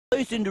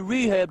Placed into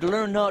rehab to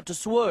learn not to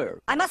swear.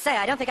 I must say,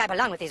 I don't think I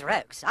belong with these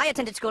rogues. I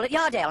attended school at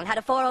Yardale and had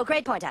a 4.0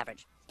 grade point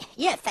average.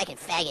 You're a fucking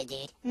faggot,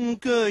 dude.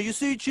 Okay, you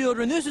see,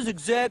 children, this is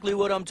exactly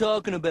what I'm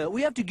talking about.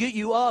 We have to get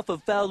you off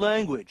of foul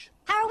language.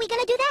 How are we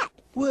gonna do that?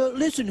 Well,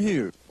 listen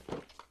here.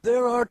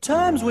 There are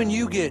times when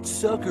you get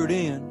suckered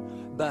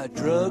in by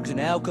drugs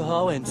and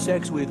alcohol and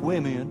sex with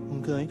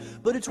women, okay?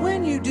 But it's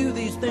when you do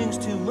these things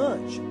too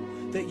much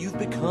that you've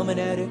become an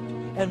addict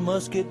and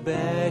must get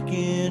back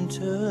in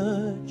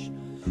touch.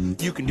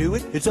 You can do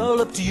it, it's all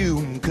up to you,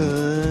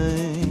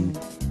 okay?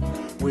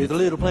 With a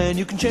little plan,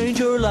 you can change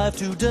your life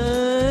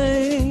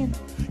today.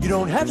 You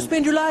don't have to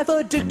spend your life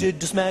addicted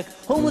to smack,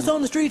 homeless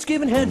on the streets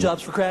giving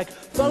handjobs for crack.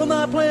 Follow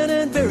my plan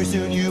and very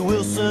soon you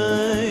will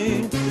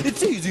say,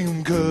 it's easy,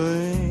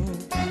 okay?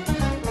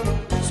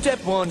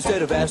 Step 1,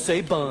 instead of ass,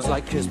 say buns,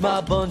 like kiss my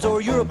buns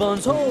or you're a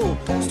bun's hole.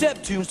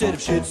 Step 2, instead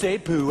of shit, say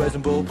poo, as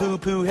in bull poo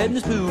poo, head in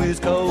this poo is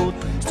cold.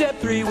 Step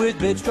 3, with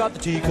bitch, drop the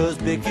T, cause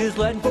bick is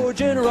Latin for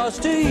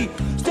generosity.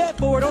 Step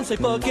 4, don't say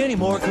fuck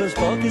anymore, cause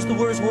fuck is the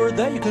worst word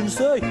that you can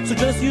say. So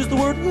just use the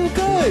word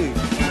okay.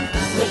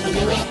 We can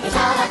do it, it's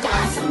all up to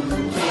us,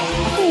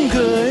 okay?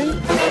 Okay.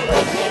 With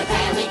a little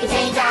plan, we can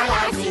change our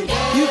lives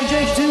today. You can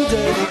change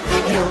today.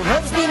 You don't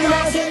have to spend your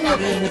life sitting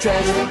up in the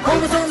trash,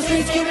 homeless on the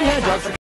streets giving handjobs for